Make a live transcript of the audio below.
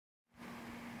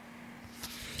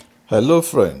Hello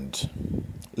friend,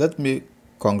 let me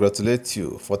congratulate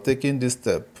you for taking this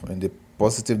step in the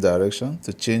positive direction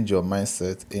to change your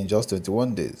mindset in just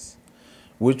 21 days,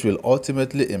 which will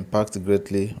ultimately impact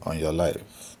greatly on your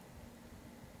life.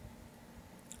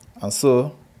 And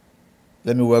so,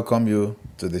 let me welcome you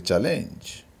to the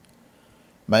challenge.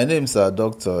 My name is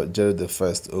Dr.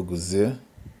 First Oguzie.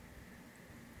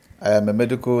 I am a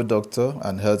medical doctor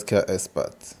and healthcare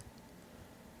expert.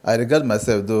 I regard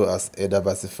myself though as a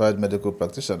diversified medical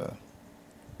practitioner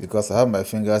because I have my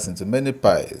fingers into many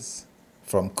pies,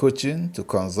 from coaching to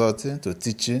consulting to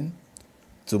teaching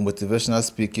to motivational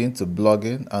speaking to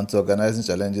blogging and to organizing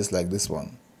challenges like this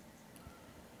one.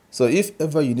 So if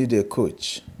ever you need a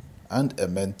coach and a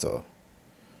mentor,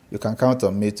 you can count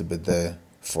on me to be there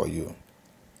for you.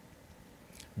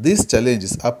 This challenge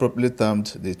is appropriately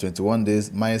termed the 21 Days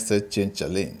Mindset Change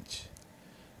Challenge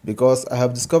because I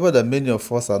have discovered that many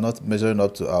of us are not measuring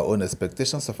up to our own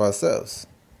expectations of ourselves.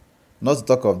 Not to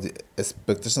talk of the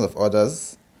expectations of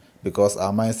others, because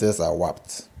our mindsets are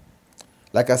warped.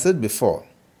 Like I said before,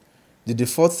 the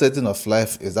default setting of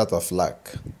life is that of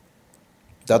lack,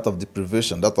 that of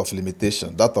deprivation, that of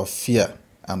limitation, that of fear,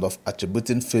 and of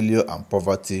attributing failure and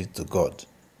poverty to God.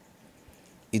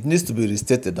 It needs to be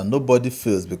restated that nobody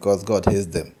fails because God hates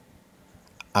them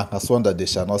and has sworn that they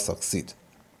shall not succeed.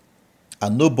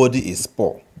 And nobody is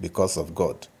poor because of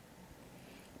God.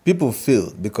 People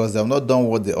fail because they have not done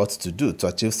what they ought to do to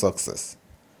achieve success.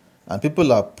 And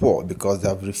people are poor because they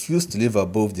have refused to live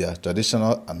above their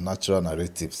traditional and natural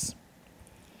narratives.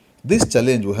 This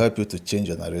challenge will help you to change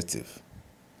your narrative.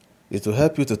 It will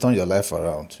help you to turn your life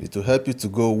around. It will help you to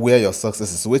go where your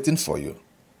success is waiting for you.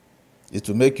 It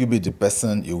will make you be the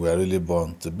person you were really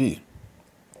born to be.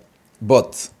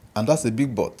 But, and that's a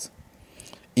big but,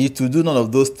 it will do none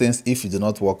of those things if you do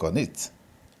not work on it.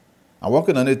 And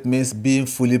working on it means being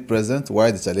fully present while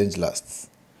the challenge lasts.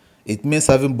 It means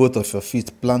having both of your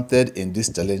feet planted in this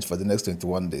challenge for the next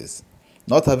 21 days,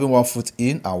 not having one foot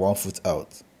in and one foot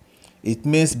out. It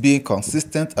means being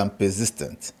consistent and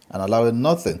persistent and allowing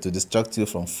nothing to distract you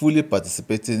from fully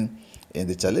participating in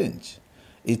the challenge.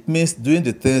 It means doing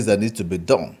the things that need to be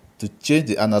done to change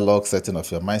the analog setting of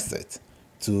your mindset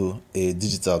to a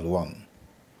digital one.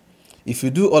 If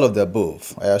you do all of the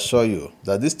above, I assure you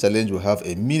that this challenge will have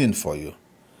a meaning for you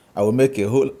and will make a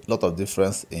whole lot of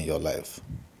difference in your life.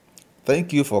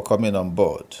 Thank you for coming on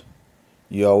board.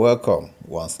 You are welcome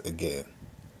once again.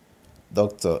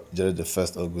 Dr.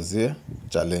 First Oguzie,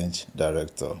 Challenge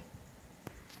Director.